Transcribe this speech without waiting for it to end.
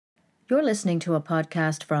You're listening to a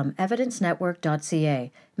podcast from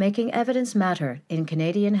EvidenceNetwork.ca, making evidence matter in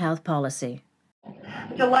Canadian health policy.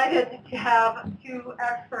 Delighted to have two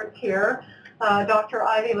experts here, Dr.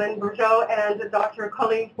 Lynn Bourgeault and Dr.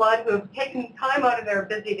 Colleen Flood, who have taken time out of their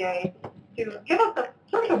busy day to give us a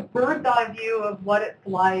sort of bird's eye view of what it's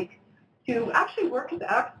like to actually work as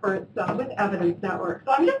experts with Evidence Network.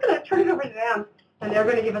 So I'm just going to turn it over to them, and they're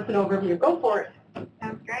going to give us an overview. Go for it.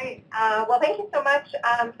 Sounds great. Well, thank you so much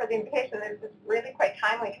for the invitation. This is really quite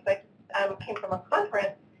timely because I just came from a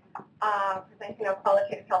conference presenting on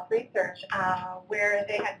qualitative health research where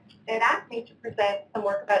they had asked me to present some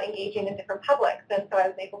work about engaging in different publics, and so I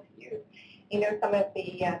was able to use, some of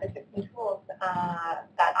the tips and tools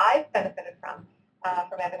that I've benefited from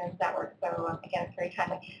Evidence Network. So again, it's very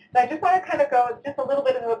timely. So I just want to kind of go just a little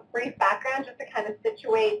bit of a brief background just to kind of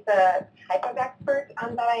situate the type of expert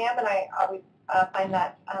that I am, and I always find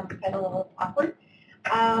that kind of a little awkward.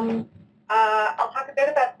 I'll talk a bit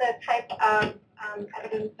about the type of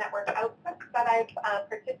Evidence Network outputs that I've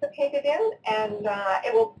participated in, and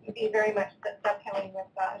it will be very much dovetailing with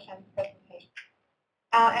Shannon's presentation.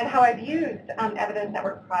 And how I've used Evidence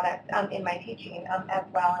Network products in my teaching as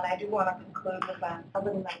well, and I do want to conclude with a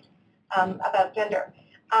little note about gender.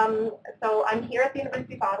 So I'm here at the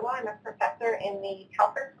University of Ottawa. I'm a professor in the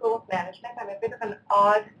Telfair School of Management. I'm a bit of an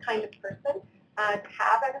odd kind of person to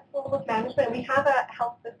have at a School of Management. We have a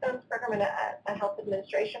health systems program and a health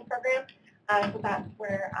administration program, so that's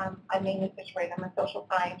where I'm mainly situated. I'm a social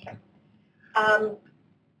scientist.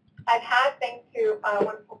 I've had, thanks to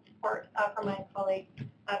wonderful support from my colleague,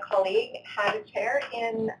 had a chair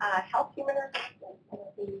in health human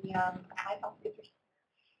resources, the high health research.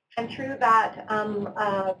 And through that,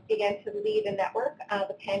 began to lead a network,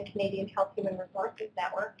 the Pan-Canadian Health Human Resources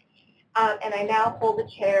Network. And I now hold a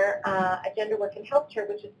chair, a gender work and health chair,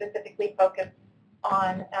 which is specifically focused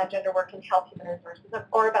on gender work and health human resources,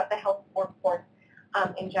 or about the health workforce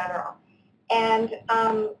in general. And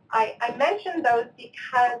I mention those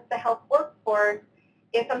because the health workforce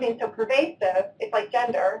is something so pervasive, it's like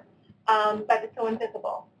gender, but it's so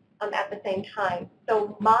invisible at the same time.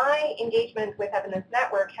 So my engagement with Evidence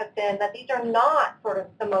Network has been that these are not sort of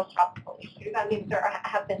the most topical issues. I mean, there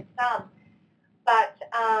have been some, but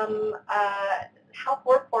health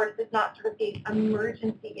workforce is not sort of the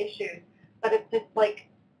emergency issues, but it's just like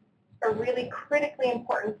a really critically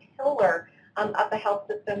important pillar of the health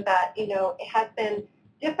system that, it has been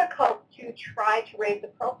difficult to try to raise the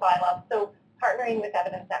profile of. So partnering with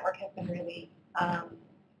Evidence Network has been really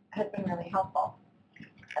helpful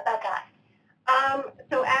about that.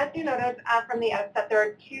 So as you noted from the outset, there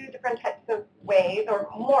are two different types of ways, or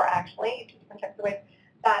more actually, two different types of ways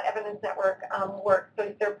that Evidence Network works.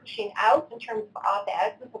 So they're pushing out in terms of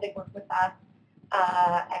op-eds, and so they work with us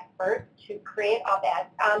experts to create op-eds,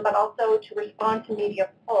 but also to respond to media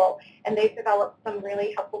pull. And they've developed some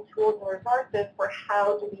really helpful tools and resources for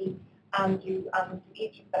how do we do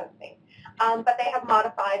each of those things. But they have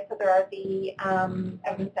modified, so there are the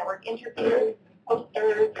Evidence Network interviews,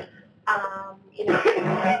 posters,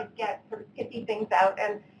 get sort of pithy things out,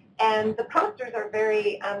 and the posters are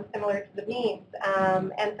very similar to the memes,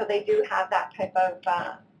 and so they do have that type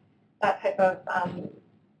of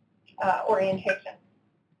orientation.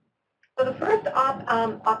 So the first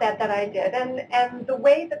op-ed that I did, and the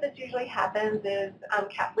way that this usually happens is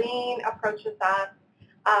Kathleen approaches us.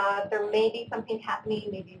 There may be something happening,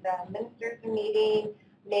 maybe the ministers are meeting,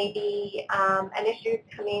 maybe an issue is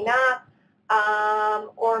coming up,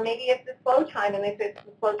 or maybe it's a slow time, and if it's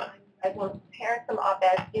a slow time, I want to prepare some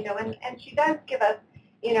op-eds, and she does give us,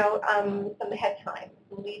 some head time,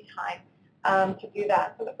 some lead time to do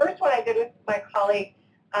that. So the first one I did with my colleague,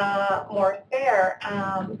 Morris Fair,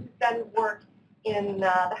 who's done work in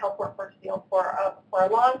the health workforce field for a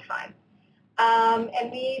long time.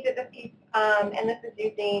 And we did this piece, and this is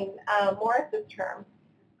using Morris's term,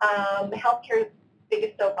 healthcare's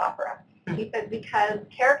biggest soap opera. He said because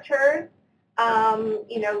characters,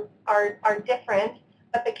 are different,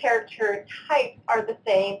 but the character types are the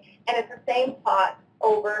same, and it's the same plot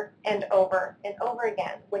over and over and over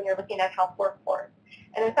again when you're looking at health workforce.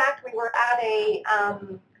 And in fact, we were at a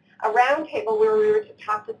round table where we were to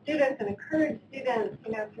talk to students and encourage students,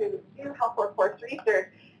 to do health workforce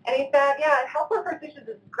research. And he said, yeah, health workforce research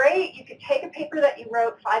is great. You could take a paper that you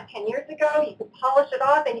wrote 5-10 years ago, you could polish it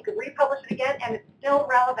off, and you could republish it again, and it's still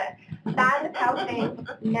relevant. That is how things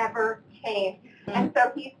never change. And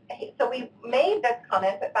so so we made this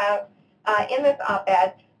comment about, in this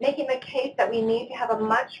op-ed, making the case that we need to have a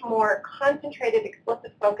much more concentrated,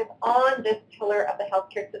 explicit focus on this pillar of the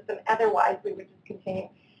healthcare system. Otherwise, we would just continue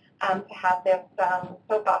to have this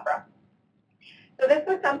soap opera. So this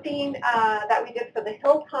was something that we did for the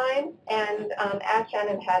Hill Times, and as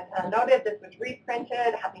Shannon had noted, this was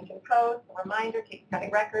reprinted, Huffington Post, a reminder, Cape County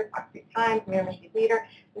Record, Fox Creek Times, Miramichi Leader,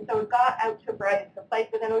 and so it got out to a variety of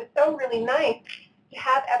places, and it was so really nice to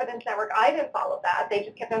have Evidence Network. I didn't follow that. They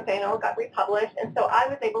just kept on saying, oh, it got republished, and so I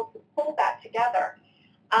was able to pull that together.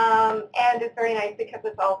 And it's very nice because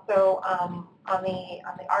it's also on the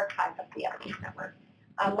archive of the Evidence Network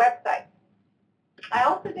website. I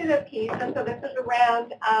also did a piece, and so this is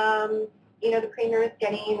around, the premiers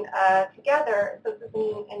getting together. So this is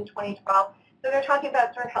in 2012. So they're talking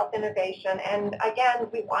about sort of health innovation, and again,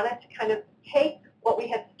 we wanted to kind of take what we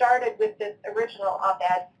had started with this original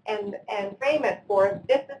op-ed and frame it for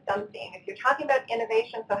this is something. If you're talking about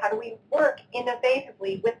innovation, so how do we work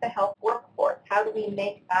innovatively with the health workforce? How do we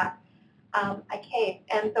make that a case?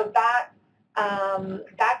 And so that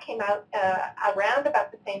came out around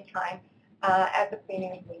about the same time as the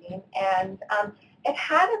premiers meeting, and it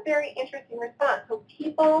had a very interesting response. So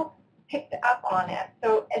people picked up on it.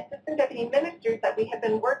 So assistant deputy ministers that we had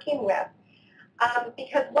been working with,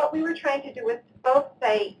 because what we were trying to do was to both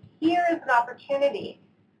say, here is an opportunity.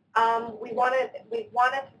 We wanted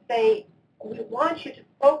to say, we want you to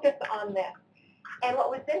focus on this. And what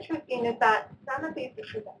was interesting is that some of these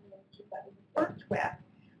issues that we worked with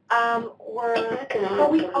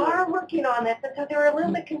we are working on this, and so they were a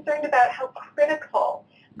little bit concerned about how critical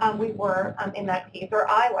we were in that piece, or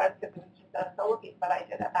I was, because it was just a solo piece that I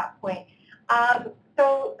did at that point.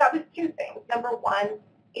 So that was two things. Number one,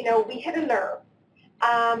 we hit a nerve,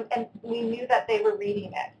 and we knew that they were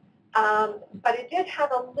reading it. But it did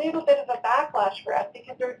have a little bit of a backlash for us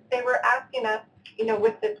because they were asking us,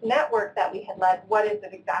 with this network that we had led, what is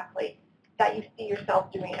it exactly that you see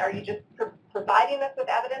yourself doing? Are you just providing us with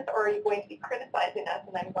evidence, or are you going to be criticizing us?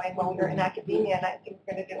 And I'm going, well, we're in academia, and I think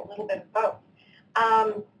we're going to do a little bit of both.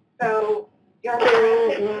 So you're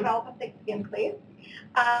going to develop a thick skin, please.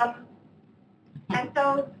 And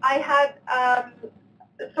so I had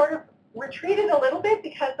sort of retreated a little bit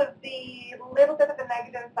because of the little bit of a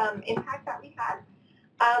negative impact that we had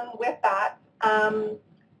with that.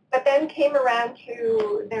 But then came around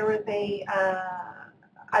to, there was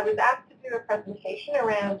I was asked to do a presentation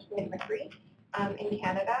around midwifery in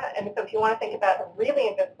Canada. And so if you want to think about a really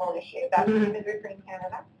invisible issue, that's midwifery in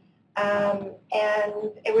Canada.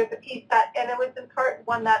 And it was a piece that, and it was in part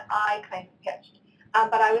one that I kind of pitched.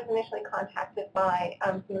 But I was initially contacted by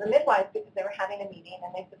some of the midwives because they were having a meeting,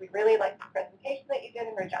 and they said, we really liked the presentation that you did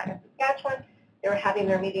in Regina, Saskatchewan. They were having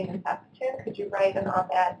their meeting in Saskatoon. Could you write an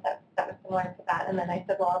op-ed that was similar to that? And then I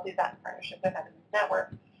said, well, I'll do that in partnership with Evidence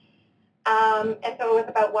Network. And so it was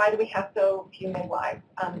about why do we have so few midwives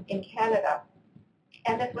in Canada?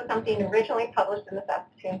 And this was something originally published in the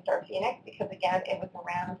Saskatoon Star Phoenix because, again, it was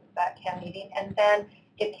around that CAN meeting. And then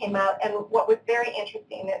it came out, and what was very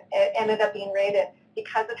interesting, it ended up being rated,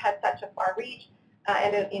 because it had such a far reach,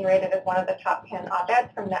 ended up being rated as one of the top 10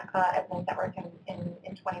 op-eds from Evidence Network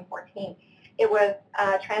in 2014. It was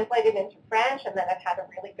translated into French, and then it had a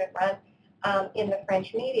really good run in the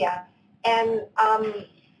French media. And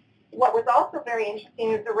what was also very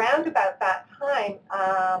interesting is around about that time,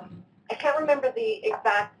 I can't remember the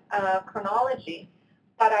exact chronology,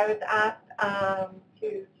 but I was asked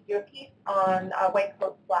to do a piece on white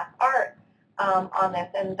coats, black art on this,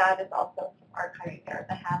 and that is also some archiving there,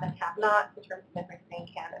 the have and have not in terms of midwifery in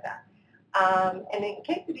Canada. And in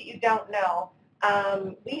case of you don't know,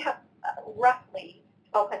 we have roughly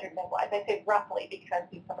 1,200 midwives. I say roughly because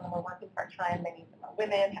some of them are working part-time, many of them are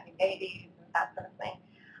women, having babies, and that sort of thing.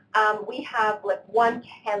 We have like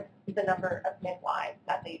 1/10 the number of midwives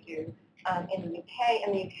that they do in the UK,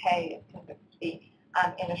 and the UK is considered to be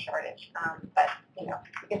in a shortage. But, you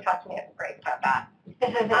can talk to me at the break about that.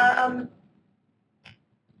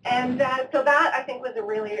 So that, I think, was a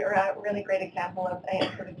really great example of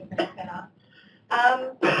a sort of different spin-off.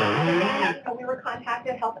 We were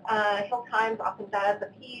contacted, Hill Times often does a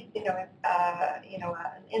piece, an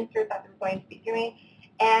insert that they're going to be doing.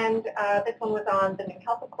 And this one was on the new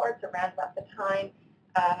health accords around about the time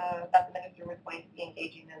that the minister was going to be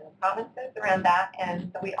engaging in the provinces around that.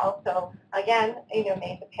 And so we also, again,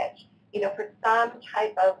 made the pitch, for some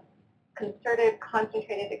type of concerted,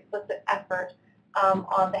 concentrated, explicit effort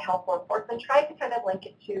on the health workforce, and tried to kind of link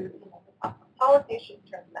it to the policy issues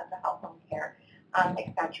in terms of mental health, home care,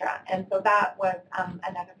 etc. And so that was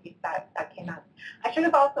another piece that came out. I should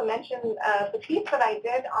have also mentioned the piece that I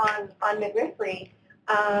did on midwifery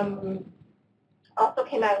also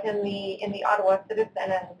came out in the Ottawa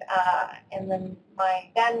Citizen, and then my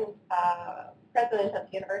then president of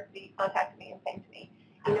the university contacted me and thanked me,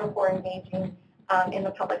 for engaging in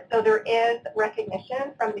the public. So there is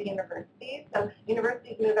recognition from the universities. So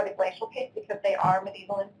universities move at a glacial pace because they are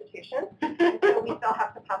medieval institutions. And so we still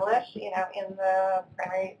have to publish, in the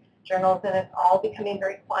primary journals, and it's all becoming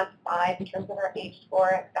very quantified in terms of our age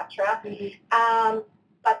score, etc.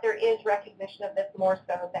 But there is recognition of this more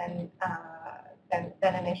so than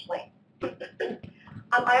initially.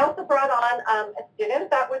 I also brought on a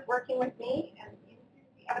student that was working with me in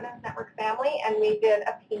the Evidence Network family, and we did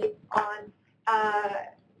a piece on,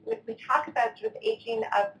 we talk about sort of aging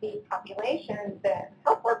of the population. The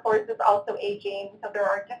health workforce is also aging, so there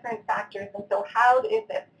are different factors. And so how is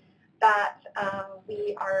it that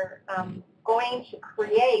we are going to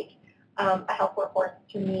create a health workforce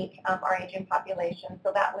to meet our aging population?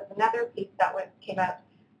 So that was another piece that came out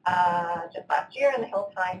just last year in the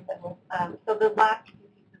Hill Times, and was, so the last few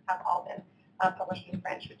pieces have all been published in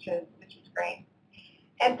French, which is great.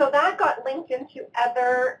 And so that got linked into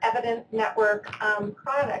other Evidence Network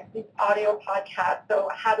products, these audio podcasts. So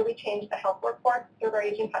how do we change the health workforce to serve our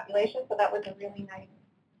aging population? So that was a really nice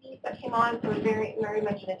piece that came on. So it was very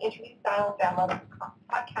much an interview style download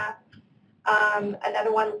podcast.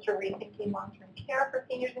 Another one was for rethinking long-term care for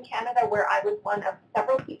seniors in Canada, where I was one of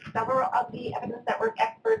several of the Evidence Network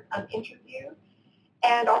experts interviewed.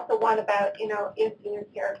 And also one about, is senior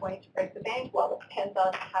care going to break the bank? Well, it depends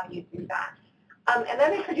on how you do that. And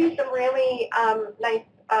then I produced some really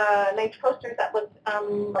nice posters that looked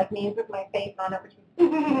like names with my face on it, which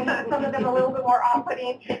was some of them a little bit more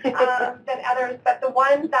off-putting than others. But the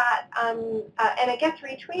one that, and it gets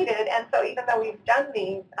retweeted, and so even though we've done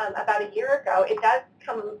these about a year ago, it does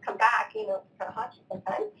come back, it's kind of hot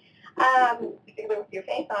sometimes, particularly with your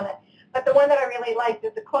face on it. But the one that I really liked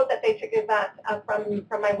is the quote that they took is that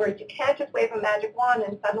from my words, you can't just wave a magic wand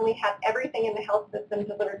and suddenly have everything in the health system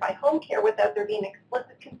delivered by home care without there being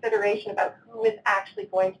explicit consideration about who is actually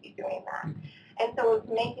going to be doing that. And so it was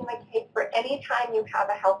making the case for any time you have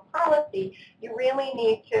a health policy, you really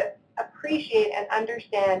need to appreciate and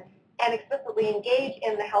understand and explicitly engage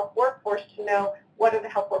in the health workforce to know what are the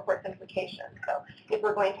health workforce implications. So if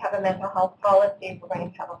we're going to have a mental health policy, if we're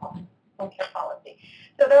going to have a home care policy.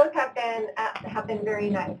 So those have been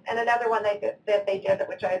very nice. And another one that they did,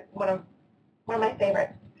 which is one of my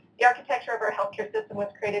favorites. The architecture of our healthcare system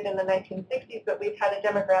was created in the 1960s, but we've had a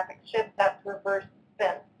demographic shift that's reversed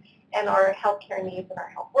since. And our healthcare needs and our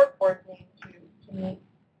health workforce needs to meet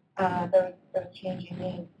those changing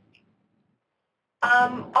needs.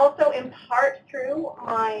 Also, in part through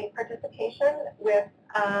my participation with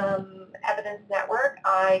Evidence Network,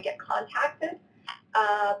 I get contacted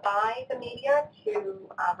by the media to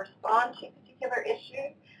respond to particular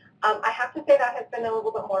issues. I have to say that has been a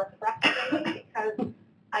little bit more frustrating because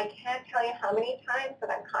I can't tell you how many times that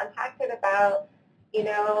I'm contacted about,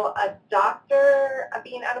 a doctor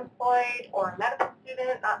being unemployed or a medical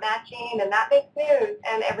student not matching, and that makes news.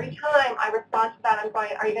 And every time I respond to that, I'm going,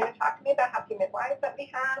 are you going to talk to me about how few midwives that we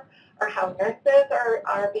have or how nurses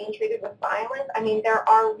are being treated with violence? I mean, there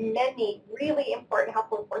are many really important health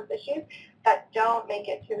workforce issues that don't make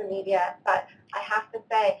it to the media. But I have to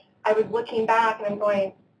say, I was looking back and I'm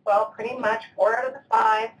going, well, pretty much 4 out of the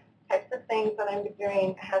 5 types of things that I'm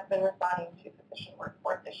doing has been responding to physician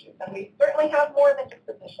workforce issues. And we certainly have more than just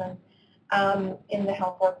physicians in the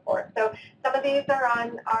health workforce. So some of these are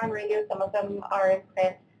on radio, some of them are in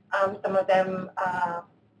print, some of them are,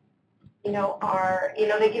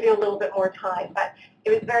 they give you a little bit more time. But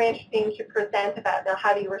it was very interesting to present about now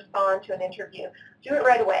how do you respond to an interview. Do it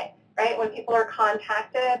right away, right? When people are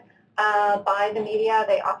contacted by the media,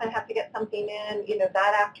 they often have to get something in,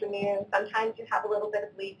 that afternoon. Sometimes you have a little bit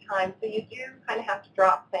of lead time, so you do kind of have to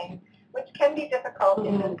drop things, which can be difficult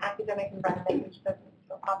in an academic environment which doesn't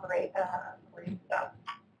operate for you stuff.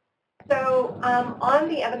 So on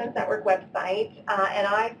the Evidence Network website, and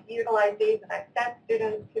I've utilized these and I've sent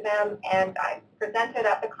students to them, and I presented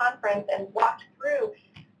at the conference and walked through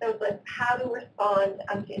those lists, how to respond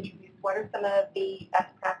to interviews, what are some of the best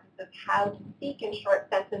practices, how to speak in short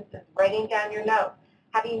sentences, writing down your notes,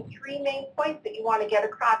 having 3 main points that you want to get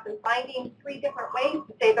across, and finding 3 different ways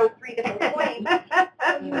to say those 3 different points,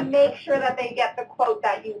 so you make sure that they get the quote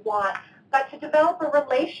that you want. But to develop a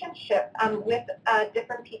relationship with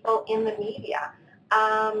different people in the media,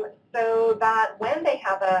 so that when they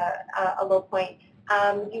have a low point,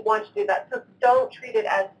 you want to do that. So don't treat it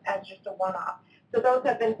as just a one-off. So those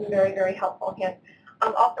have been some very, very helpful hints.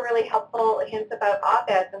 Also really helpful hints about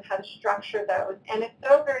op-eds and how to structure those. And it's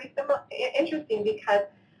so very interesting because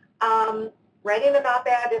writing an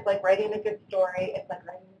op-ed is like writing a good story. It's like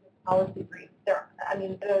writing a good policy brief.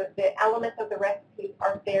 The elements of the recipes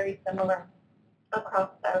are very similar across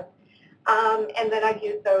those. And then I've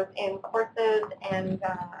used those in courses and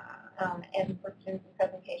for students and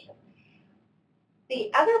presentations. The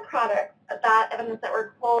other products that Evidence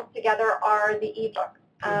Network pulls together are the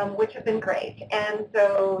ebooks, which have been great. And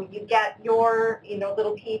so you get your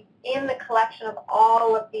little piece in the collection of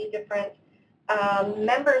all of the different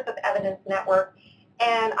members of Evidence Network.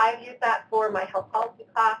 And I've used that for my health policy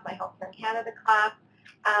class, my Healthcare in Canada class.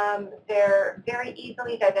 They're very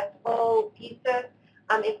easily digestible pieces.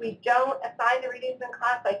 If we don't assign the readings in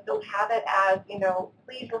class, I still have it as,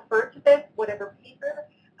 please refer to this, whatever paper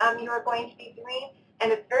you're going to be doing.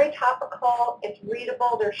 And it's very topical, it's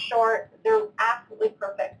readable, they're short, they're absolutely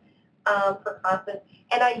perfect for classes.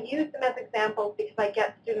 And I use them as examples because I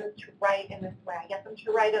get students to write in this way. I get them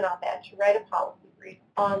to write an op-ed, to write a policy brief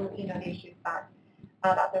on, the issues that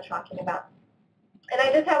they're talking about. And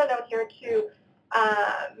I just have a note here to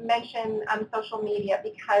mention social media,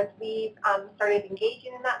 because we've started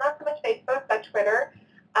engaging in that, not so much Facebook, but Twitter.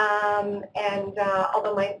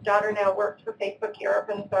 Although my daughter now works for Facebook Europe,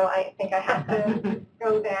 and so I think I have to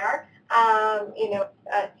go there,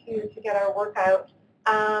 to get our work out.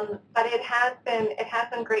 But it has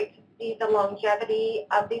been great to see the longevity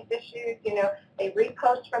of these issues. They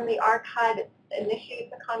repost from the archive, it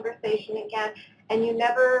initiates a conversation again, and you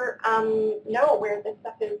never know where this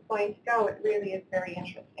stuff is going to go. It really is very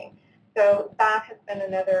interesting. So that has been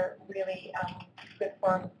another really good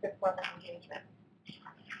form of engagement.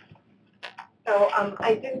 So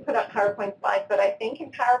I didn't put up PowerPoint slides, but I think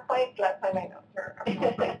in PowerPoint, that's why my notes are.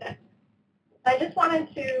 I just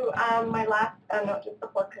wanted to, my last note just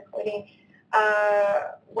before concluding,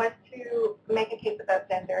 was to make a case about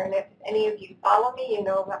gender. And if any of you follow me, you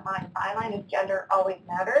know that my byline is gender always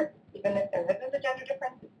matters. Even if there isn't a gender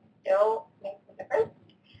difference, it still makes a difference.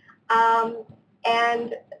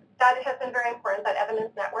 And that has been very important, that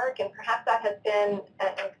Evidence Network, and perhaps that has been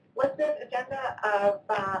an explicit agenda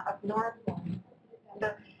of norms.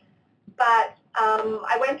 But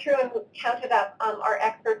I went through and counted up our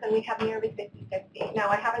experts, and we have nearly 50-50. Now,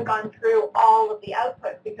 I haven't gone through all of the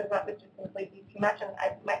outputs because that would just simply be too much, and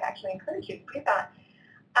I might actually encourage you to do that.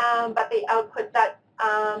 But the output that,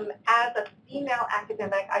 as a female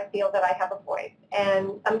academic, I feel that I have a voice.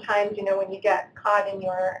 And sometimes, when you get caught in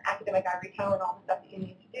your academic ivory toe and all the stuff that you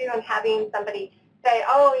need to do, and having somebody say,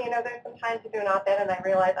 oh, there's some time to do an op-ed, and I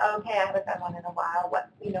realize, oh, okay, I haven't done one in a while. What,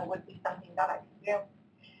 would be something that I could do?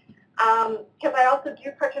 Because I also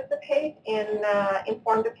do participate in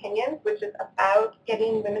informed opinions, which is about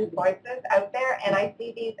getting women's voices out there, and I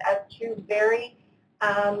see these as two very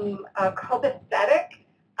copacetic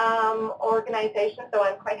organizations, so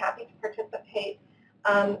I'm quite happy to participate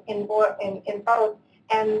in both.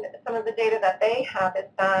 And some of the data that they have is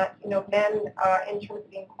that, men are, in terms of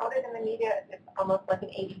being quoted in the media, it's almost like an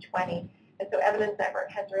 80-20. And so Evidence Network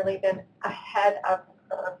has really been ahead of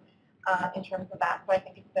the curve in terms of that. So I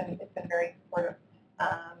think it's been very supportive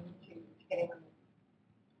to getting women.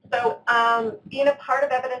 So being a part of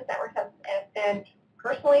Evidence Network has been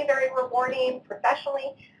personally very rewarding,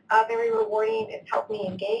 professionally very rewarding. It's helped me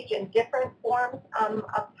engage in different forms of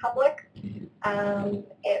public,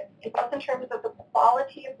 both in terms of the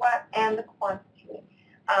quality of what and the quantity.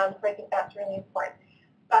 So I think that's really important.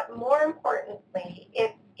 But more importantly,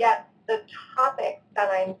 it gets the topics that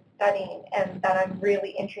I'm studying and that I'm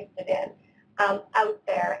really interested in out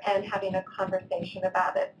there and having a conversation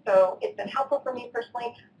about it. So it's been helpful for me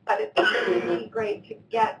personally, but it's really great to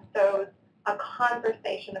get a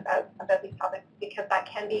conversation about these topics, because that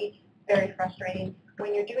can be very frustrating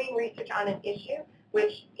when you're doing research on an issue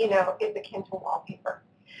which is akin to wallpaper.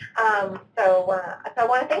 So I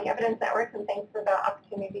want to thank Evidence Network, and thanks for the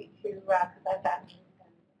opportunity to present that.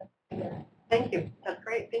 Thank you. That's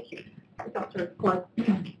great. Thank you, Dr. Flood.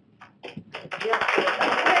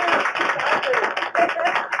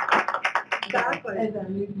 Exactly. As I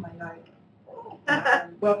read my notes.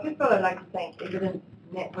 Well, first of all, I'd like to thank Evidence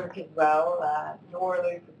Network as well, Nora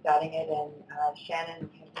Lou for starting it, and Shannon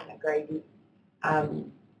has been a great.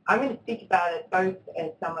 I'm going to speak about it both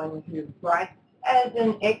as someone who writes as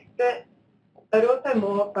an expert, but also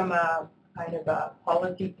more from a kind of a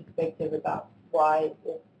policy perspective about why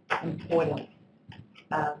it's important,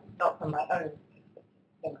 not from my own perspective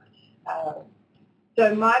so much.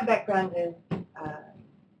 So my background is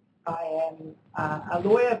I am a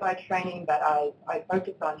lawyer by training, but I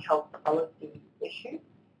focus on health policy issues,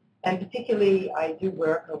 and particularly I do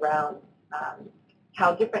work around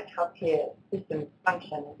how different healthcare systems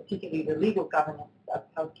function, and particularly the legal governance of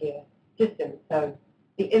healthcare systems. So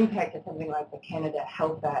the impact of something like the Canada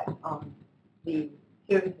Health Act on the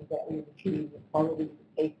services that we receive, the quality,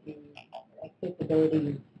 safety,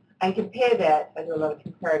 accessibility, and compare that. I do a lot of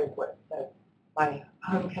comparative work. So my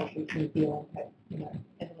home country, New Zealand, but,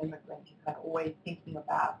 as an immigrant, you're kind of always thinking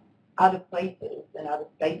about other places and other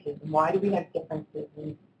spaces, and why do we have differences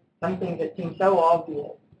in something that seems so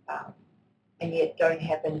obvious, and yet don't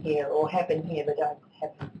happen here, or happen here but don't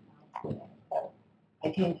happen here. So I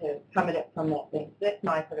tend to come at it from that lens. That's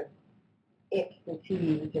my sort of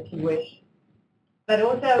expertise, if you wish. But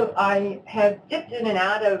also I have dipped in and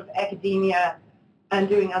out of academia and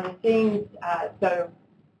doing other things. So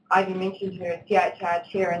Ivy mentioned her CIHR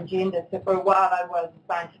chair in gender. So for a while I was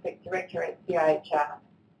a scientific director at CIHR.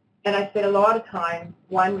 And I spent a lot of time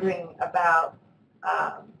wondering about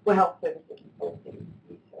health services and policy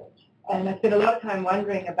research. And I spent a lot of time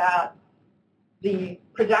wondering about the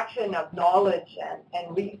production of knowledge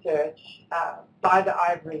and research by the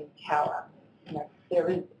ivory tower. There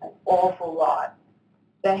is an awful lot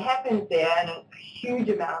that happens there, and huge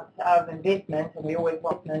amounts of investment, and we always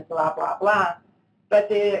want investment, blah, blah, blah. But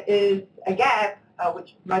there is a gap,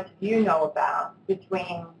 which most of you know about,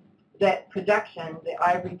 between that production, the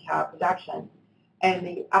ivory tower production, and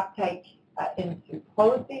the uptake into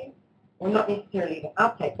policy, well, not necessarily the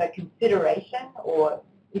uptake, but consideration, or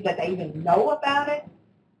that they even know about it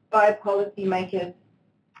by policymakers,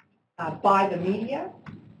 by the media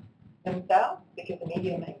themselves, because the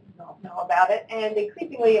media may not know about it, and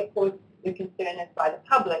increasingly, of course, the concern is by the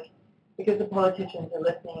public, because the politicians are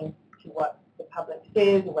listening to what the public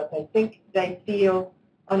says or what they think they feel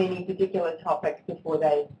on any particular topic before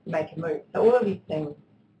they make a move. So all of these things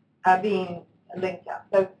are being linked up.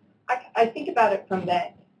 So I think about it from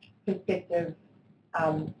that perspective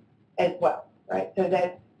as well, right? So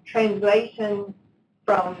that translation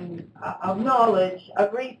from of knowledge,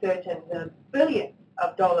 of research, and the billions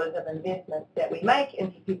of dollars of investments that we make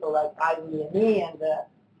into people like Ivy and me, and the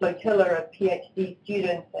flotilla of PhD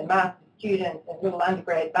students and master students and little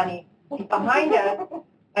undergrad bunnies behind us,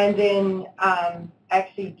 and then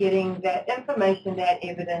actually getting that information, that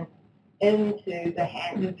evidence, into the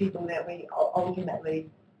hands of people that we ultimately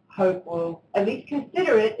hope will at least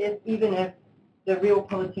consider it, even if the real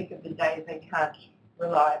politic of the day is they can't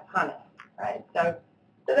rely upon it, right? So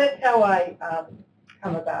that's how I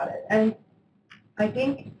come about it. And I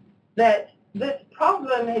think that this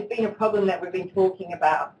problem has been a problem that we've been talking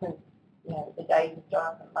about since the days of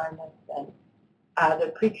Jonathan Lomas and the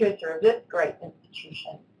precursor of this great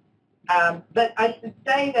institution. But I should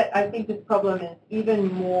say that I think this problem is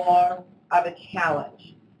even more of a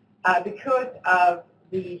challenge because of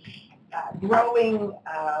the growing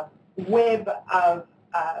web of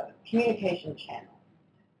communication channels.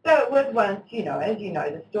 So it was once, as you know,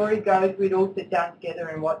 the story goes, we'd all sit down together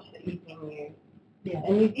and watch the evening news. Yeah.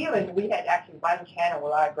 In New Zealand, we had actually one channel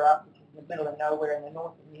where I grew up, which is in the middle of nowhere in the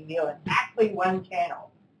north of New Zealand, actually one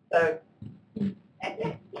channel. So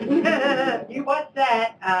you watch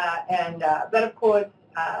that, but of course,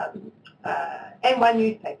 and one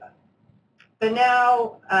newspaper. But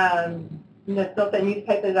now, it's not that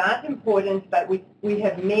newspapers aren't important, but we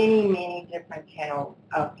have many, many different channels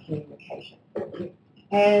of communication.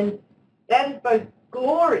 And that is both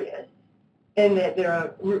glorious in that there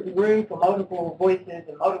are room for multiple voices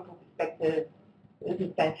and multiple perspectives. This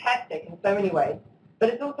is fantastic in so many ways, but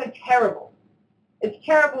it's also terrible. It's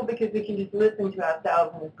terrible because we can just listen to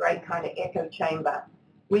ourselves in this great kind of echo chamber.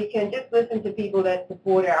 We can just listen to people that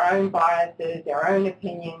support our own biases, our own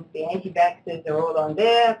opinions. The anti-vaxxers are all on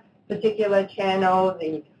their particular channel.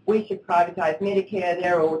 We should privatize Medicare,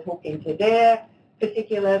 they're all talking to their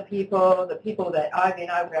particular people, the people that Ivy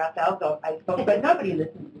and I were ourselves on Facebook, but nobody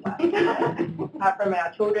listens to us. Apart from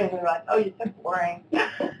our children who are like, oh, you're so boring.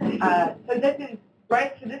 So this is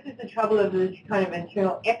right. So this is the trouble of this kind of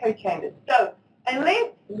internal echo chambers. So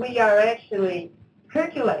unless we are actually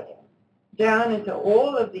percolating down into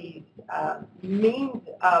all of these means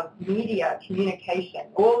of media communication,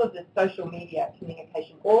 all of the social media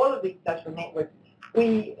communication, all of these social networks,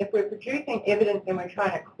 if we're producing evidence and we're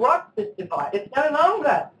trying to cross this divide, it's no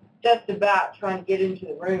longer just about trying to get into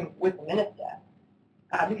the room with the minister,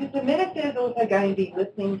 because the minister is also going to be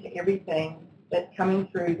listening to everything that's coming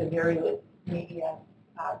through the various media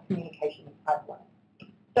communication pipeline.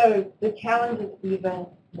 So the challenge is even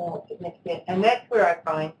more significant, and that's where I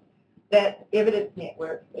find that Evidence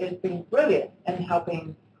Network has been brilliant in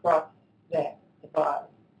helping cross that divide.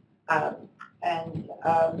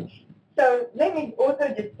 So let me also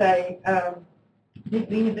just say there's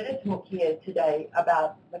been a bit of talk here today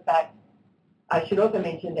about the fact, I should also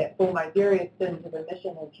mention that for my various sins of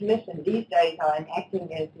omission and commission, these days I'm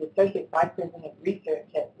acting as the Associate Vice President of Research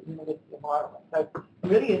at the University of Ottawa. So I'm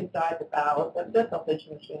really inside the bowels of the sausage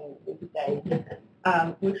machine these days,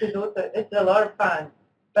 which is also, it's a lot of fun.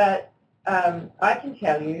 But I can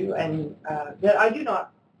tell you that I do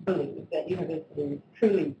not believe that universities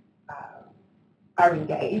truly are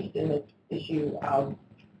engaged in this issue of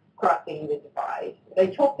crossing the divide. They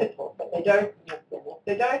talk the talk, but they don't walk the walk.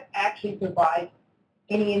 They don't actually provide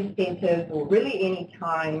any incentives or really any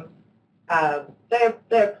time.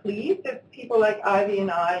 They're pleased if people like Ivy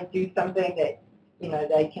and I do something that,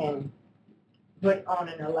 they can put on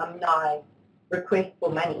an alumni request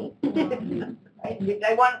for money. Right?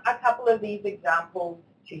 They want a couple of these examples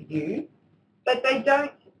to use, but they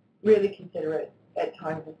don't really consider it at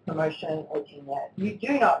times as promotion or tenure. You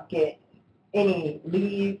do not get any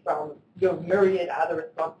leave from your myriad other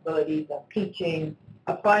responsibilities of teaching,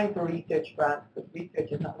 applying for research grants, because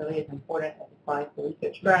research is not really as important as applying for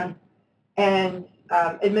research grants, and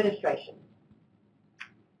administration.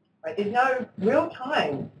 Right? There's no real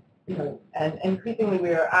time, and increasingly we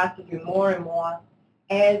are asked to do more and more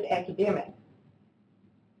as academics.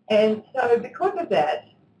 And so because of that,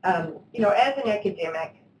 as an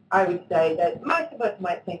academic, I would say that most of us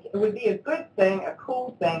might think it would be a good thing, a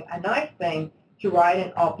cool thing, a nice thing to write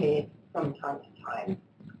an op-ed from time to time.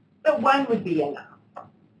 But one would be enough.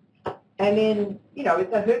 And then,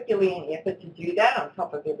 it's a Herculean effort to do that on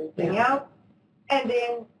top of everything else. And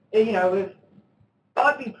then, if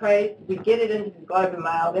God be praised, we get it into the Globe and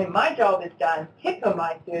Mail, then my job is done, tick on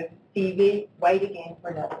my service CV, wait again for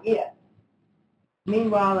another year.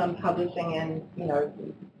 Meanwhile, I'm publishing in,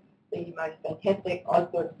 the most fantastic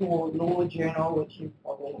Oxford Law Journal, which you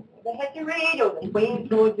probably never had to read, or the Queen's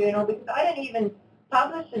Law Journal, because I don't even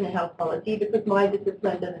publish in the health policy because my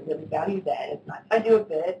discipline doesn't really value that as much. I do a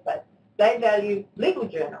bit, but they value legal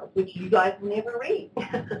journals, which you guys will never read.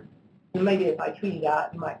 Maybe if I tweet it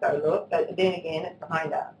out, you might go look, but then again, it's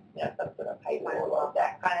behind some sort of paywall or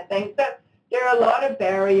that kind of thing. So there are a lot of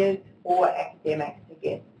barriers for academics to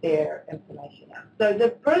get their information out. So the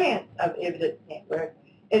brilliance of Evidence Network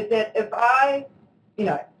is that if I,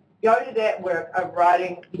 go to that work of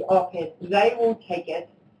writing the op-ed, they will take it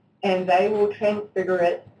and they will transfigure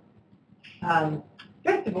it.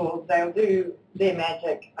 First of all, they'll do their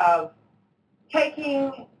magic of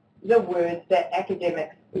taking the words that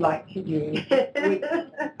academics like to use, which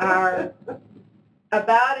are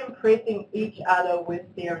about impressing each other with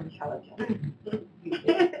their intelligence.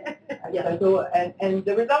 And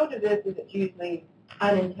the result of this is it's usually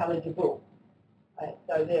unintelligible. Right?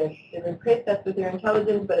 So they've impressed us with their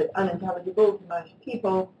intelligence, but it's unintelligible to most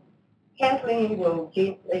people. Kathleen will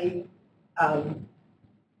gently turn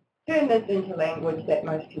this into language that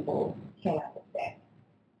most people can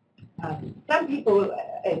understand. Some people,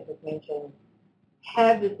 as was mentioned,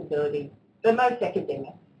 have this ability, but most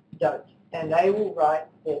academics don't. And they will write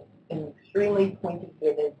this in extremely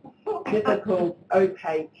pointed-headed, difficult,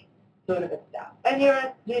 opaque sort of stuff. And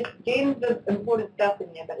there's gems of important stuff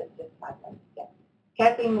in there, but it's just hard to understand.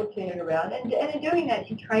 Kathleen will turn it around, and in doing that,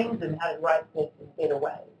 she trains them how to write this in better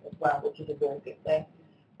ways as well, which is a very good thing.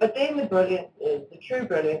 But then the true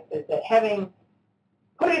brilliance is that having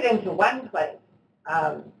put it into one place,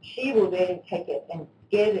 she will then take it and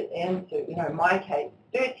get it into, in my case,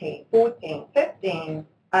 13, 14, 15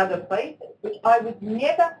 other places, which I would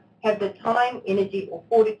never have the time, energy, or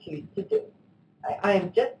fortitude to do. I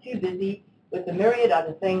am just too busy with a myriad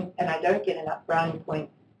other things, and I don't get enough brownie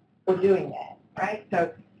points for doing that, right?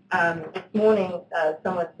 So this morning,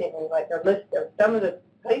 someone sent me like a list of some of the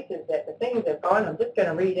places that the things have gone. I'm just going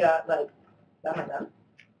to read out like some of them.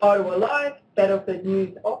 Ottawa Live, Battlefield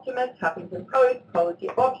News Optimist, Huffington Post, Policy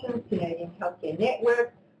Options, Canadian Healthcare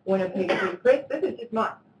Network, Winnipeg Free Press. This is just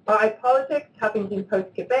mine. Politics, Huffington Post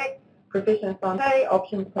Quebec, Profession Santé,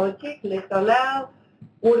 Options Politique, Les Soleil,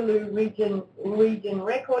 Waterloo Region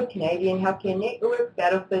Record, Canadian Healthcare Network,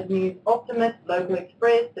 Battlefield News Optimist, Local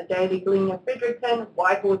Express, The Daily Gleaner Fredericton,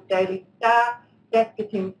 Whitehorse Daily Star,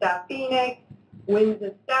 Saskatoon Star Phoenix,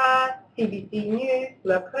 Windsor Star, CBC News,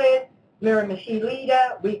 La Presse, Miramichi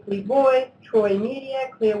Leader, Weekly Voice, Troy Media,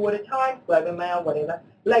 Clearwater Times, Globe and Mail, whatever,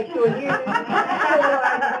 Lakeshore News,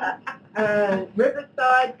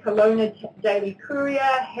 Riverside, Kelowna Daily Courier,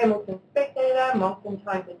 Hamilton Spectator, Moncton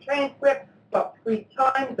Times and Transcript, Fox Creek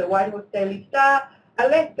Times, the Whitehorse Daily Star,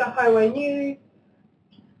 Alaska Highway News,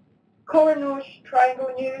 Coronash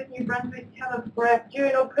Triangle News, New Brunswick Telegraph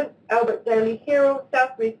Journal, Prince Albert Daily Herald,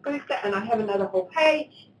 Southwest Booster, and I have another whole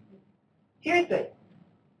page. Seriously.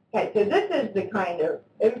 Okay, so this is the kind of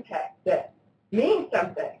impact that means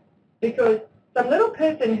something, because some little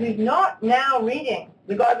person who's not now reading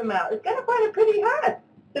the Globe and Mail is going to find it pretty hard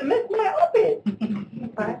to miss my op-ed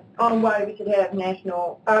right, on why we should have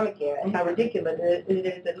national pharmacare and how ridiculous it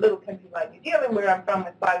is that a little country like New Zealand, where I'm from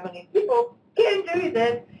with 5 million people, can do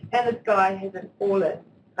this, and the sky hasn't fallen.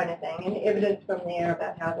 kind of thing, and evidence from there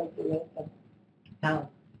about how they do it. And how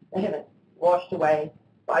they haven't washed away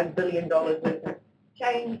 $5 billion worth of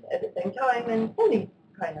change at the same time, and all these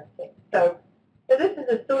kind of things. So this is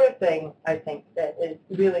the sort of thing, I think, that is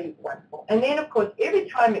really wonderful. And then, of course, every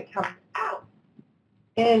time it comes out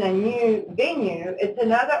in a new venue, it's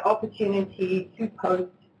another opportunity to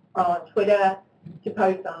post on Twitter, to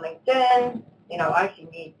post on LinkedIn. You know, I actually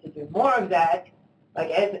need to do more of that, like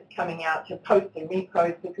as it's coming out, to post and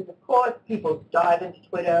repost, because, of course, people dive into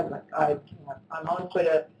Twitter. Like I'm on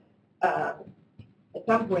Twitter at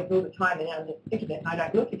some point all the time, and I'm just sick of it, and I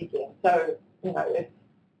don't look at it again. So, you know, if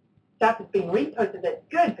stuff is being reposted, that's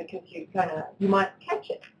good, because you might catch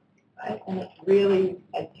it, right? And it's really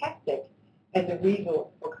fantastic as a resource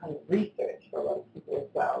for kind of research for a lot of people as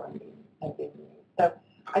well, and being used. So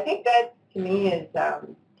I think that, to me, is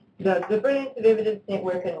the brilliance of Evidence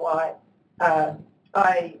Network, and why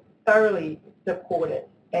I thoroughly support it.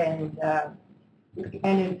 And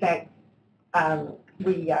in fact,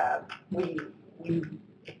 we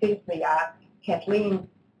essentially asked Kathleen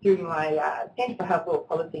during my Centre for Health Law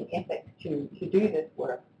Policy and Ethics to do this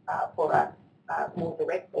work for us more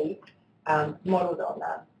directly, modelled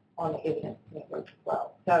on the Evidence Network as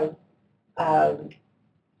well. So,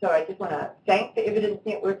 so I just want to thank the Evidence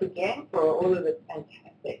Network again for all of the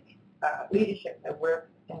fantastic leadership that works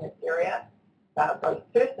in this area, both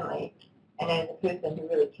personally and as a person who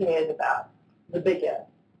really cares about the bigger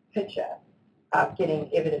picture of getting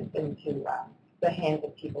evidence into the hands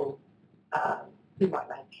of people who might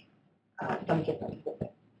make some difference with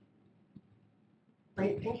it.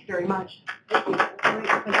 Great, thank you very much. Thank you.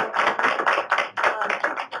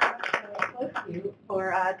 Thank you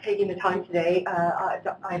for taking the time today,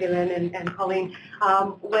 Lynn and Colleen.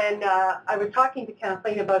 When I was talking to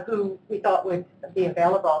Kathleen about who we thought would be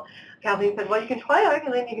available, Kathleen said, well, you can try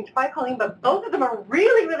Lynn, you can try Colleen, but both of them are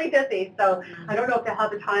really, really busy. So I don't know if they'll have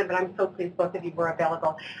the time, but I'm so pleased both of you were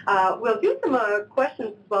available. We'll do some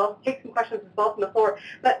questions as well, take some questions as well from the floor.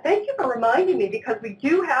 But thank you for reminding me, because we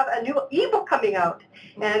do have a new ebook coming out,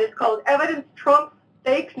 and it's called Evidence Trumps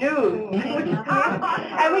Fake News, which is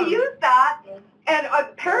and we use that, and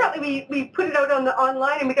apparently we put it out on the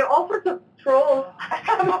online, and we get all sorts of trolls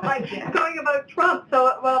going about Trump.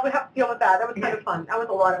 So, well, we have to deal with that. That was kind of fun. That was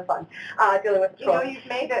a lot of fun dealing with trolls. You know, you've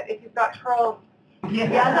made it if you've got trolls.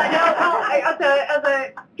 Yes, I know. Well, as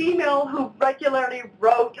a female who regularly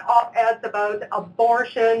wrote op-eds about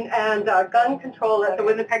abortion and gun control at the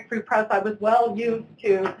Winnipeg Free Press, I was well used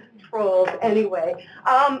to trolls anyway.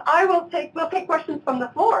 We'll take questions from the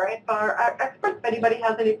floor. If our experts, if anybody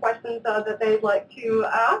has any questions that they'd like to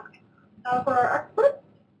ask for our experts,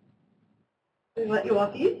 we'll let you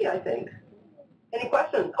off easy, I think. Any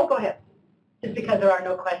questions? Oh, go ahead. Just because there are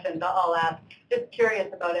no questions, I'll ask. Just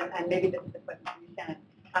curious about it, and maybe this is a question for you, Shannon.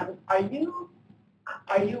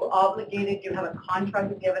 Are you obligated? Do you have a contract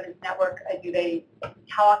with the Evidence Network?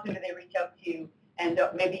 How often do they reach out to you? And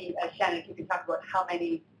maybe, Shannon, if you could talk about how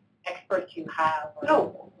many experts you have.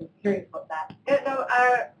 No. I'm curious about that. No,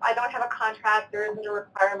 I don't have a contract. There isn't a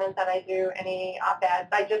requirement that I do any op-eds.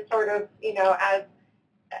 I just sort of, as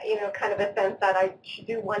kind of a sense that I should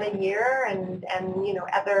do one a year, and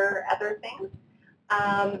other things.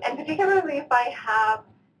 And particularly if I have,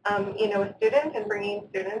 a student, and bringing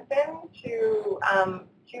students in to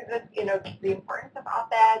this, to the importance of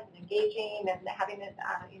op-eds and engaging and having it,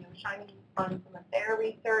 shining on some of their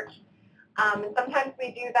research. And sometimes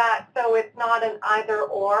we do that, so it's not an either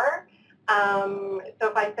or. So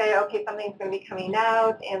if I say, okay, something's going to be coming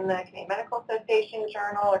out in the Canadian Medical Association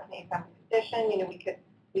Journal or Canadian Family Physician,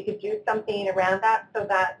 we could do something around that, so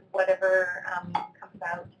that whatever comes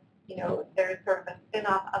out, there's sort of a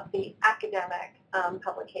spin-off of the academic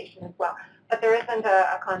publication as well. But there isn't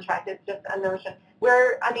a contract. It's just a notion.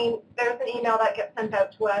 There's an email that gets sent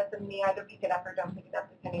out to us, and we either pick it up or don't pick it up,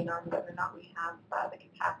 depending on whether or not we have the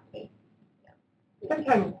capacity.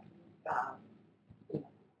 Sometimes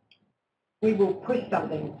we will push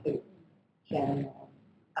something to Shannon or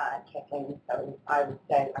Kathleen. So I would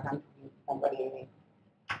say, I'm talking to somebody.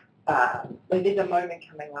 There's a moment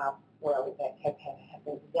coming up where we have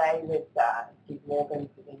happened today with Steve Morgan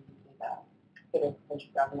presenting to the sort of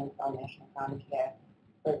provincial government on national pharmacare,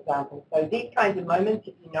 for example. So these kinds of moments,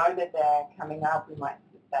 if you know that they're coming up, we might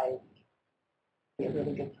say it'd be a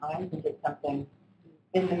really good time to get something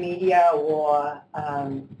in the media, or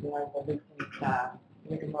the recent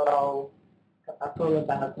rigmarole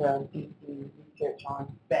about the BC research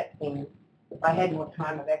on vaccines. If I had more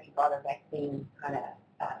time, I've actually got a vaccine kind of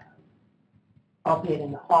op-ed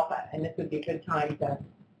in the hopper, and this would be a good time to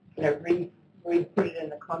put it in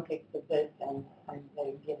the context of this and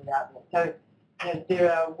get it out there. So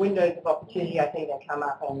there are windows of opportunity, I think, that come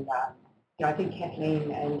up, and I think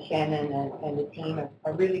Kathleen and Shannon and the team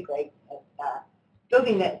are really great at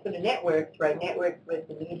building that sort of networks, right? Networks with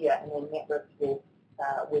the media and then networks with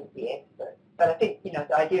the experts. But I think,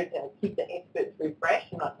 the idea is to keep the experts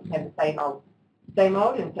refreshed and not just have the same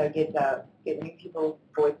old, and so get new people's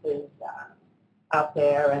voices out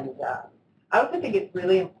there. And I also think it's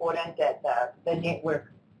really important that the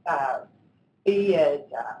network be as,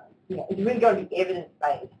 it's really got to be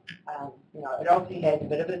evidence-based. It obviously has a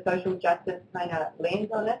bit of a social justice kind of lens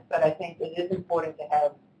on it, but I think it is important to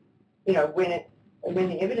have, when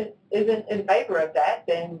the evidence isn't in favour of that,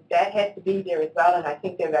 then that has to be there as well. And I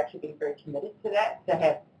think they've actually been very committed to that,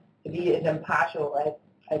 to be as impartial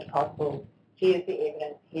as possible. Here's the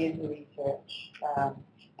evidence, here's the research,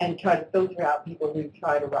 and try to filter out people who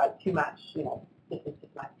try to write too much. This is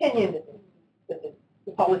just my opinion, this is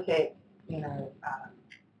the politics,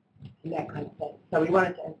 that kind of thing. So we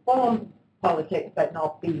wanted to inform politics but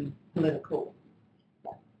not be political.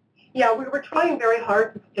 Yeah, we were trying very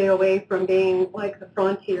hard to stay away from being like the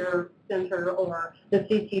Frontier Center or the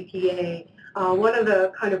CCPA. One of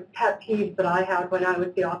the kind of pet peeves that I had when I was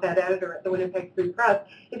the op-ed editor at the Winnipeg Free Press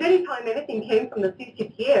is anytime anything came from the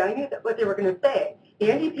CCPA, I knew what they were going to say. The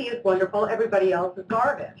NDP is wonderful, everybody else is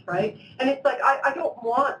garbage, right? And it's like, I don't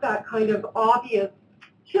want that kind of obvious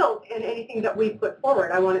tilt in anything that we put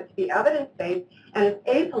forward. I want it to be evidence-based and as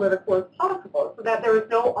apolitical as possible so that there is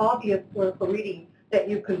no obvious political reading that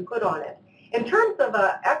you can put on it. In terms of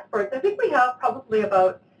experts, I think we have probably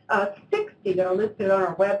about 60 that are listed on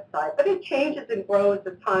our website, but it changes and grows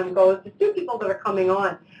as time goes. There's new people that are coming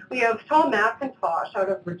on. We have Tom McIntosh out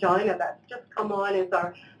of Regina that's just come on as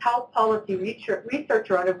our health policy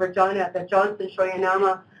researcher out of Regina at the Johnson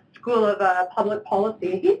Shoyanama School of Public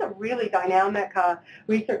Policy. He's a really dynamic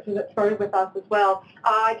researcher that started with us as well.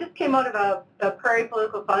 I just came out of the Prairie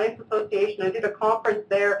Political Science Association. I did a conference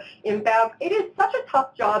there in Banff. It is such a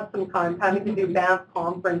tough job sometimes having to do Banff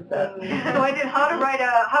conferences. So I did how to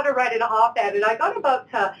write an op-ed, and I got about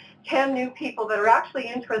 10 new people that are actually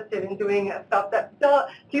interested in doing stuff that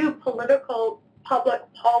do political public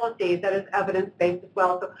policy that is evidence-based as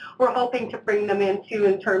well. So we're hoping to bring them in too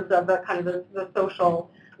in terms of the kind of the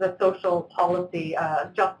social policy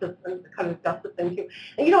justice and kind of justice into.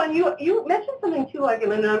 And, and you mentioned something too,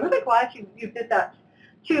 Lynn, and I'm really glad you did that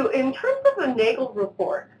too. In terms of the Nagel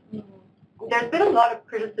report, there's been a lot of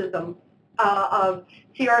criticism of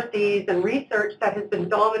CRCs and research that has been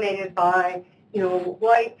dominated by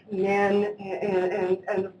white men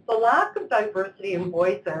and the lack of diversity and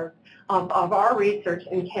voices of our research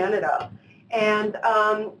in Canada. And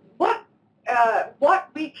what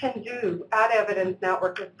we can do at Evidence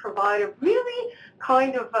Network is provide a really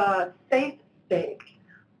kind of a safe space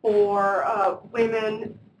for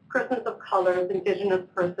women, persons of color, Indigenous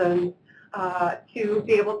persons, to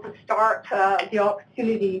be able to start the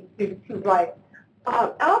opportunity to write.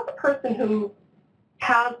 As a person who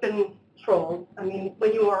has been trolled, I mean,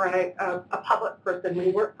 when you are a public person, when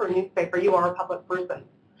you work for a newspaper, you are a public person.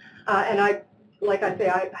 And like I say,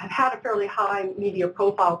 I have had a fairly high media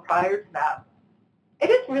profile prior to that. It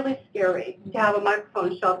is really scary to have a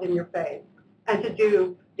microphone shoved in your face and to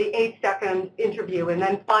do the 8-second interview and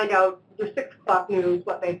then find out their 6 o'clock news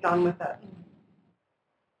what they've done with it.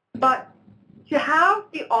 But to have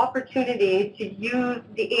the opportunity to use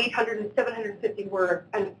the 800 and 750 words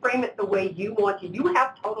and frame it the way you want to, you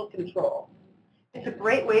have total control. It's a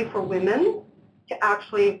great way for women to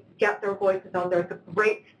actually get their voices out there. It's a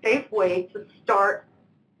great, safe way to start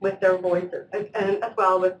with their voices, and as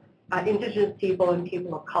well with Indigenous people and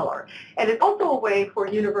people of color. And it's also a way for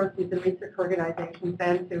universities and research organizations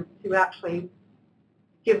then to actually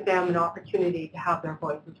give them an opportunity to have their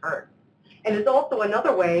voices heard. And it's also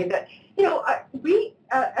another way that, we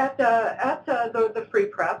at the Free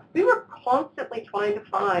Press, we were constantly trying to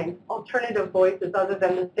find alternative voices other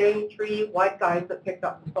than the same 3 white guys that picked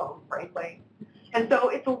up the phone, frankly. And so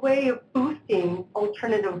it's a way of boosting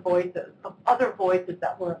alternative voices, of other voices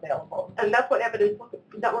that were available. And that's what Evidence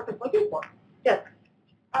Network is looking for. Yes?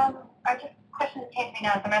 Our just question came to me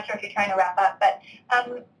now, so I'm not sure if you're trying to wrap up, but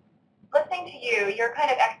listening to you, you're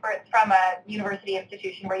kind of experts from a university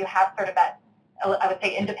institution where you have sort of that, I would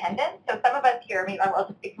say, independence. So some of us here, maybe I'll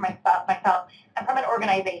just speak for myself, I'm from an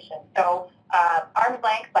organization. So arm's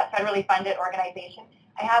length, but federally funded organization.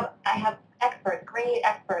 I have experts, great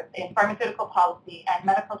experts in pharmaceutical policy and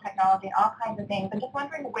medical technology and all kinds of things. I'm just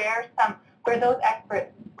wondering where those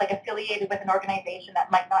experts, like affiliated with an organization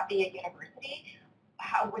that might not be a university,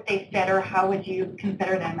 how would they fit, or how would you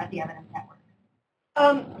consider them at the Evidence Network?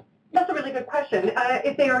 That's a really good question.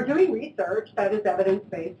 If they are doing research that is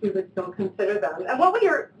evidence-based, we would still consider them. And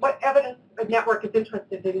what Evidence Network is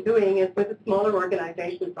interested in doing is, with smaller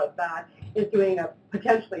organizations like that, is doing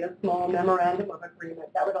potentially a small memorandum of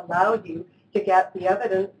agreement that would allow you to get the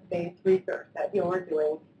evidence-based research that you're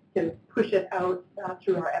doing to push it out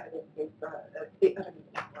through our evidence-based the Evidence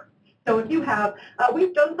Network. So if you have,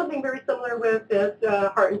 we've done something very similar with this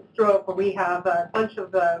heart and stroke, where we have a bunch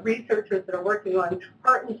of researchers that are working on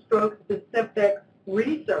heart and stroke specific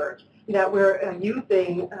research that we're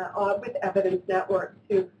using with Evidence Network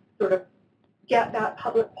to sort of get that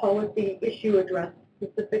public policy issue addressed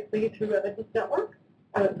specifically through Evidence Network.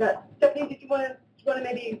 Stephanie, did you want to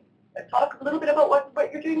maybe talk a little bit about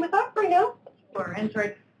what you're doing with us right now? Sure, and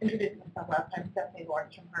sorry, introduced myself last time, Stephanie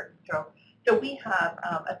Lawrence from Heart and Stroke. So we have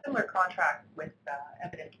a similar contract with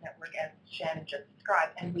Evidence Network as Shannon just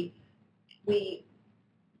described, and we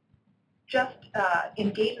just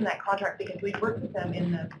engaged in that contract because we worked with them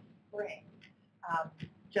in the spring,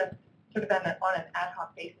 just sort of on an ad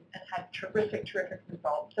hoc basis, and had terrific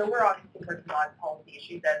results. So we're obviously working on policy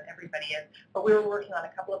issues, as everybody is, but we were working on a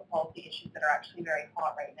couple of policy issues that are actually very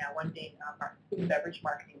hot right now. One being food and beverage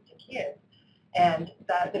marketing to kids. And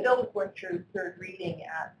the bill was going through third reading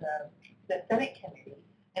at the Senate committee,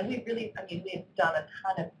 and we have done a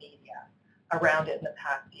ton of media around it in the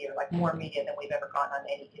past year, like more media than we've ever gotten on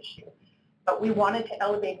any issue. But we wanted to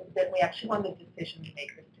elevate it a bit. We actually wanted the decision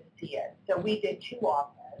makers to see it. So we did 2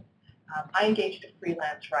 op-eds. I engaged a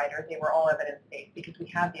freelance writer. They were all evidence-based because we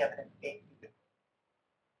have the evidence-based.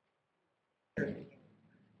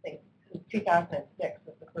 Since 2006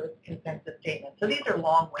 was the first consensus statement. So these are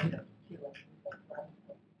long windows too.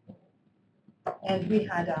 And we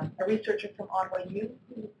had a researcher from Ottawa U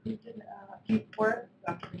who did a piece for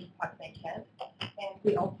us, Dr. Kent. And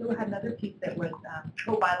we also had another piece that was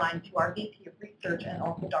co-byline to our VP of Research and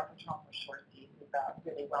also Dr. Tom Shorsky, who's a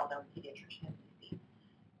really well-known pediatrician in BC.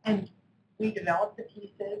 And we developed the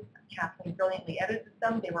pieces. Kathleen brilliantly edited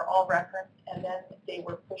them. They were all referenced, and then they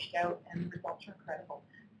were pushed out, and the results were incredible.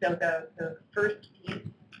 So the first piece,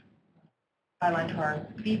 byline to our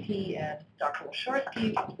VP and Dr.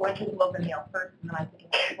 Shorsky, went to the Globe and Mail first, and then I think it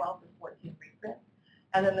was 12 or 14 reprints.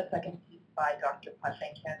 And then the second piece by Dr.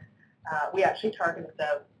 Kent. We actually targeted the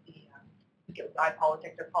I think it was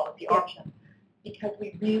iPolitics or policy options, because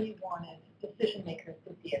we really wanted decision makers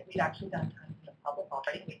to see it. We'd actually done tons in the public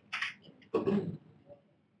already.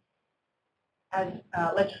 As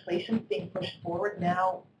legislation is being pushed forward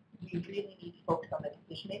now, we really need to focus on the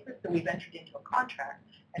decision makers. So we've entered into a contract,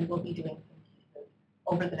 and we'll be doing some pieces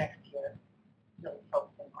over the next year, really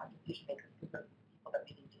focusing on decision makers, because they're people that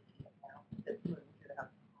we need to see it now. That's moving through the house.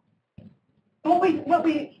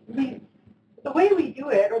 The way we do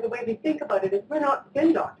it, or the way we think about it, is we're not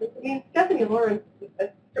spin doctors. I mean, Stephanie Lawrence,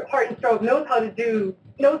 Heart and Stroke, knows how to do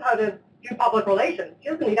public relations. She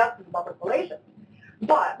doesn't need us to do public relations.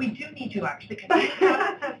 But we do need to, actually, because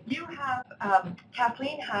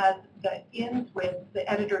Kathleen has the ins with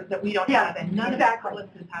the editors that we don't have, and none of the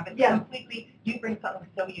publicists have it. Yeah. Completely, you bring something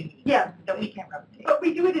so unique that we can't replicate. But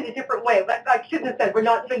we do it in a different way. I shouldn't have said we're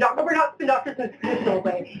not spin doctors, but we're not spin doctors in a traditional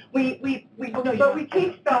way. We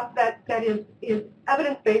take stuff that is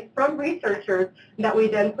evidence-based from researchers that we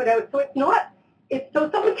then put out. So it's not. So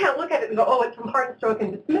someone can't look at it and go, oh, it's from Heart and Stroke,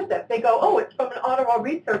 and dismiss it. They go, oh, it's from an Ottawa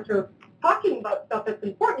researcher talking about stuff that's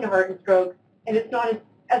important to heart and stroke, and it's not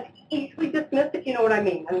as easily dismissed, if you know what I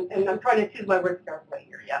mean. And I'm trying to choose my words carefully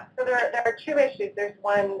here. Yeah. So there are 2 issues. There's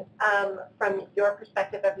one from your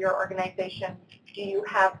perspective of your organization. Do you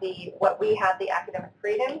have what we have, the academic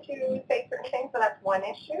freedom to say certain things? So that's one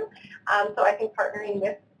issue. So I think partnering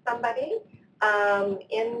with somebody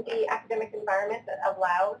in the academic environment that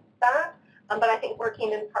allows that. But I think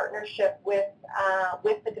working in partnership with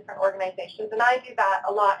the different organizations, and I do that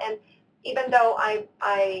a lot. And even though I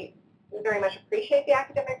very much appreciate the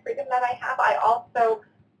academic freedom that I have, I also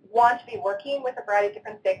want to be working with a variety of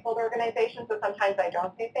different stakeholder organizations, so sometimes I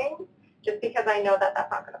don't say things just because I know that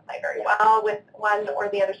that's not going to play very well with one or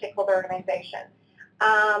the other stakeholder organization.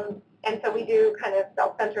 And so we do kind of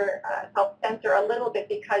self-censor a little bit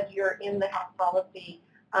because you're in the health policy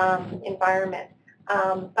environment.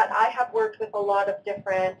 But I have worked with a lot of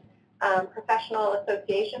different professional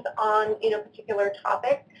associations on particular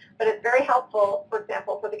topics, but it's very helpful, for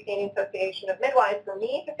example, for the Canadian Association of Midwives, for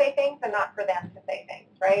me to say things and not for them to say things,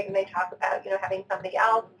 right? And they talk about having somebody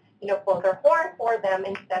else blow their horn for them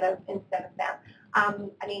instead of them.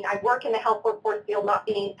 I mean, I work in the health workforce field, not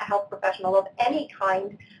being a health professional of any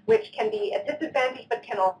kind, which can be a disadvantage, but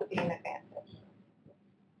can also be an advantage.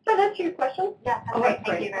 So that's your question? Yeah, that's right.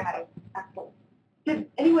 Thank you very much. Excellent. Did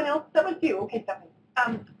anyone else? That was you. Okay, Stephanie.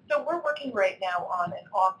 So we're working right now on an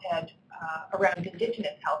op-ed around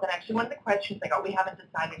Indigenous health, and actually one of the questions I got, we haven't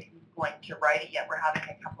decided who's going to write it yet. We're having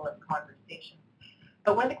a couple of conversations.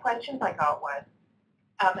 But one of the questions I got was,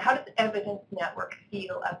 how does Evidence Network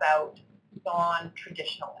feel about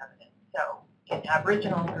non-traditional evidence? So in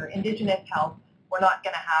Aboriginal or Indigenous health, we're not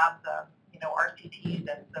going to have the RCTs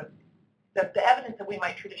and the evidence that we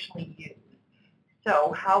might traditionally use.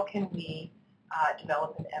 So how can we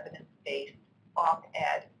develop an evidence-based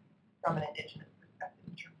op-ed from an Indigenous perspective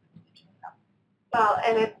in terms of Indigenous health? Well,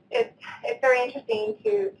 and it's very interesting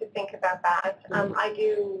to think about that. I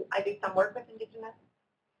do some work with Indigenous,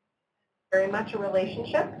 very much a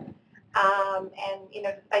relationship. And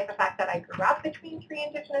despite the fact that I grew up between 3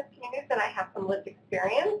 Indigenous communities and I have some lived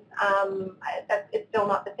experience, it's still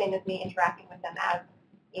not the same as me interacting with them as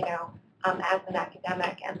as an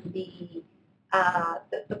academic, and the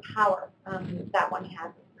power that one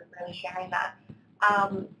has is really sharing that.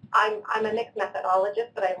 I'm a mixed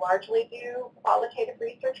methodologist, but I largely do qualitative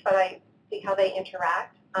research, but I see how they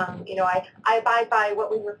interact. I abide by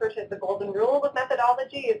what we refer to as the golden rule of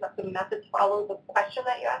methodology, is that the method follows the question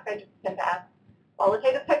that you ask. I just tend to ask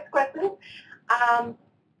qualitative types of questions.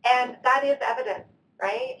 And that is evidence,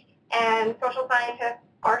 right? And social scientists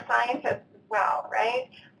are scientists as well, right?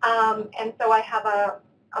 And so I have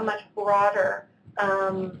a much broader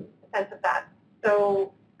sense of that.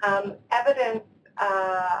 So evidence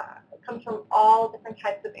comes from all different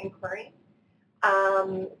types of inquiry.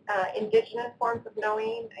 Indigenous forms of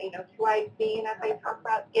knowing, two-eyed seeing, as I talked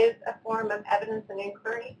about, is a form of evidence and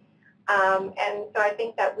inquiry. And so I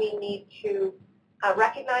think that we need to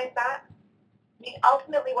recognize that. I mean,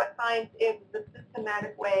 ultimately, what science is the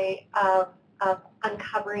systematic way of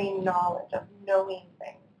uncovering knowledge, of knowing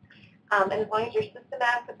things. And as long as you're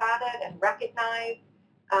systematic about it and recognize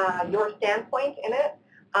your standpoint in it,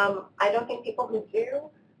 I don't think people who do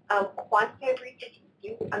quantitative research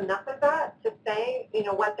do enough of that to say,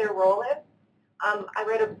 what their role is. I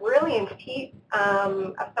read a brilliant piece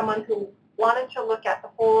of someone who wanted to look at the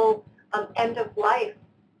whole end of life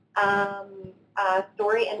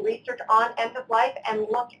story and research on end of life, and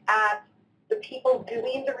look at the people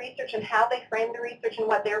doing the research and how they frame the research and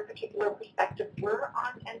what their particular perspectives were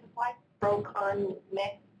on end of life, pro, con,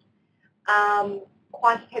 mixed,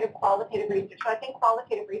 quantitative, qualitative research. So I think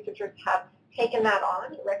qualitative researchers have taken that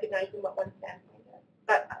on, recognizing what one standpoint is.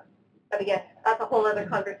 But again, that's a whole other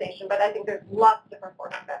conversation, but I think there's lots of different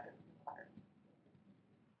forms of evidence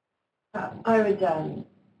required.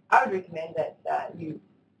 I would recommend that you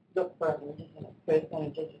look for an Indigenous person,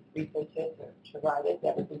 Indigenous researcher to write it.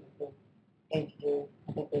 That would be the good thing to do.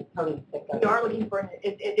 I think they totally think of it. You are looking for,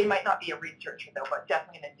 they might not be a researcher though, but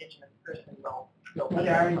definitely an Indigenous person will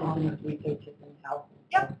There are Indigenous researchers in health.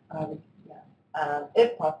 Yep.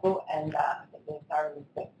 If possible, and I think they're thoroughly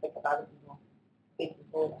think about it and speak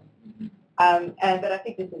for them. But I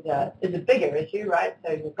think this is a bigger issue, right?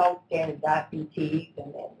 So the gold standard RCTs,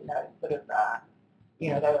 and then sort of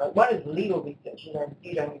they're like, what is legal research?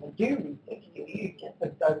 You don't even do research, do you? You just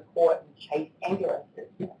sort of go to court and chase ambulances.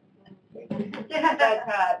 But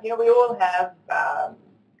we all have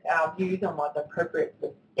our views on what the appropriate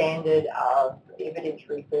standard of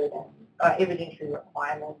evidentiary burden, evidentiary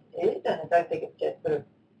requirement is, and I don't think it's just sort of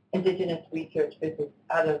Indigenous research versus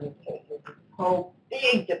other research. There's this whole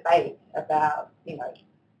big debate about,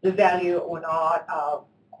 the value or not of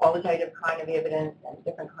qualitative kind of evidence and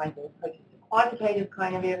different kinds of approaches to quantitative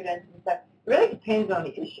kind of evidence. And so it really depends on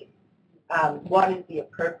the issue. What is the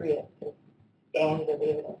appropriate sort of standard of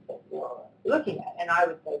evidence that you're looking at? And I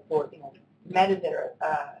would say for, matters that are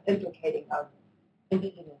implicating of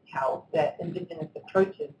Indigenous health, that Indigenous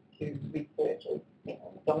approaches to research is,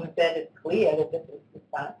 as long as that is clear that this is the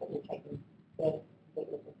stance that we're taking that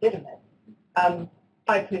is legitimate.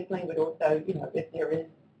 I personally would also, if there is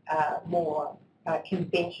more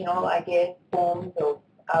conventional, I guess, forms of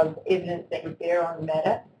evidence that would bear on the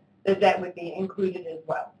matter, that would be included as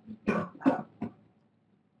well.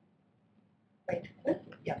 Right.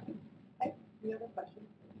 Yeah. Okay. Any other questions?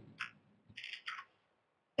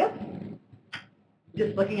 Yes.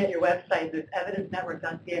 Just looking at your website, there's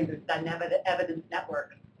EvidenceNetwork.ca and there's Evidence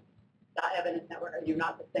Network. Evidence Network, are you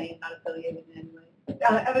not the same, not affiliated in any way?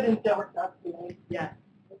 EvidenceNetwork.ca. Yeah.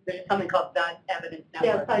 There's something called Evidence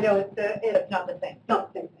Network. Yes, I know. It's not the same.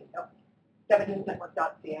 Not the same thing, no.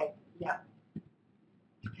 EvidenceNetwork.ca. Yeah.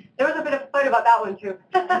 There was a bit of a fight about that one, too.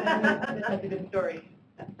 That's a good story.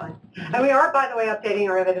 That's fine. And we are, by the way, updating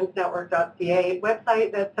our EvidenceNetwork.ca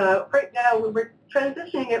website. That's right now we're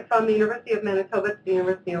transitioning it from the University of Manitoba to the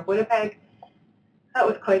University of Winnipeg. That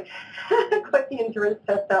was quite the endurance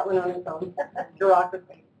test, that one on its own.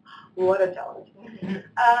 Bureaucracy. What a challenge.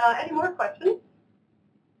 Any more questions?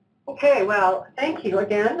 Okay, well, thank you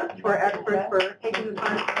again to our experts for taking the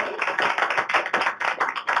time today.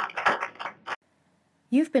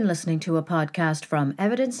 You've been listening to a podcast from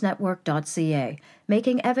EvidenceNetwork.ca,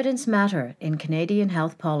 making evidence matter in Canadian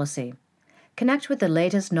health policy. Connect with the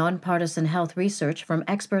latest non-partisan health research from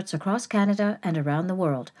experts across Canada and around the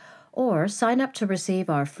world, or sign up to receive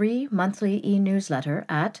our free monthly e-newsletter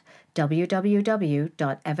at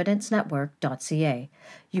www.EvidenceNetwork.ca.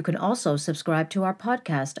 You can also subscribe to our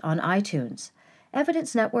podcast on iTunes.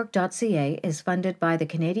 EvidenceNetwork.ca is funded by the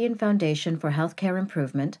Canadian Foundation for Healthcare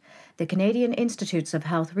Improvement, the Canadian Institutes of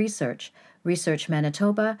Health Research, Research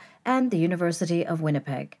Manitoba, and the University of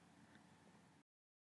Winnipeg.